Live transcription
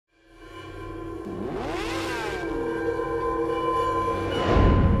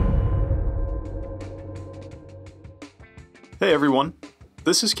Hey everyone,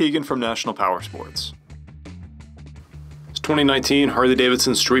 this is Keegan from National Powersports. This 2019 Harley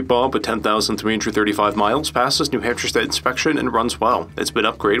Davidson Street Bob with 10,335 miles passes New Hampshire State inspection and runs well. It's been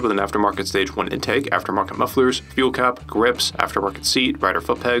upgraded with an aftermarket Stage 1 intake, aftermarket mufflers, fuel cap, grips, aftermarket seat, rider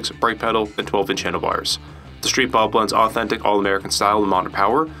foot pegs, brake pedal, and 12-inch handlebars. The Street Bob blends authentic all-American style and modern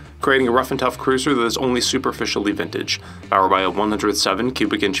power, creating a rough and tough cruiser that is only superficially vintage. Powered by a 107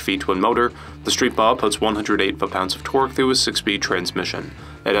 cubic inch feet twin motor, the Street Bob puts 108 foot-pounds of torque through a 6-speed transmission.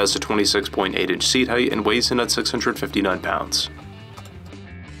 It has a 26.8 inch seat height and weighs in at 659 pounds.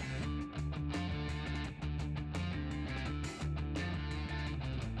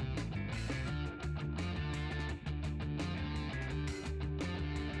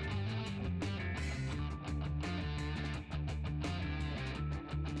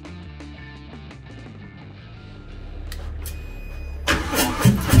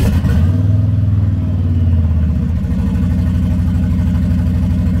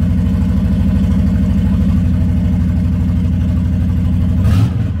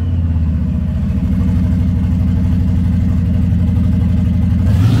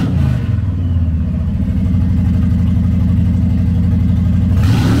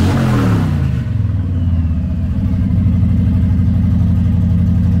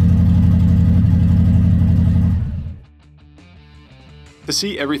 To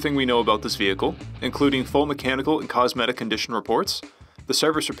see everything we know about this vehicle, including full mechanical and cosmetic condition reports, the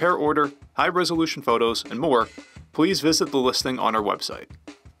service repair order, high-resolution photos, and more, please visit the listing on our website.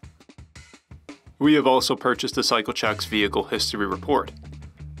 We have also purchased the CycleCheck's Vehicle History Report.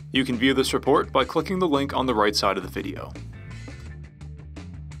 You can view this report by clicking the link on the right side of the video.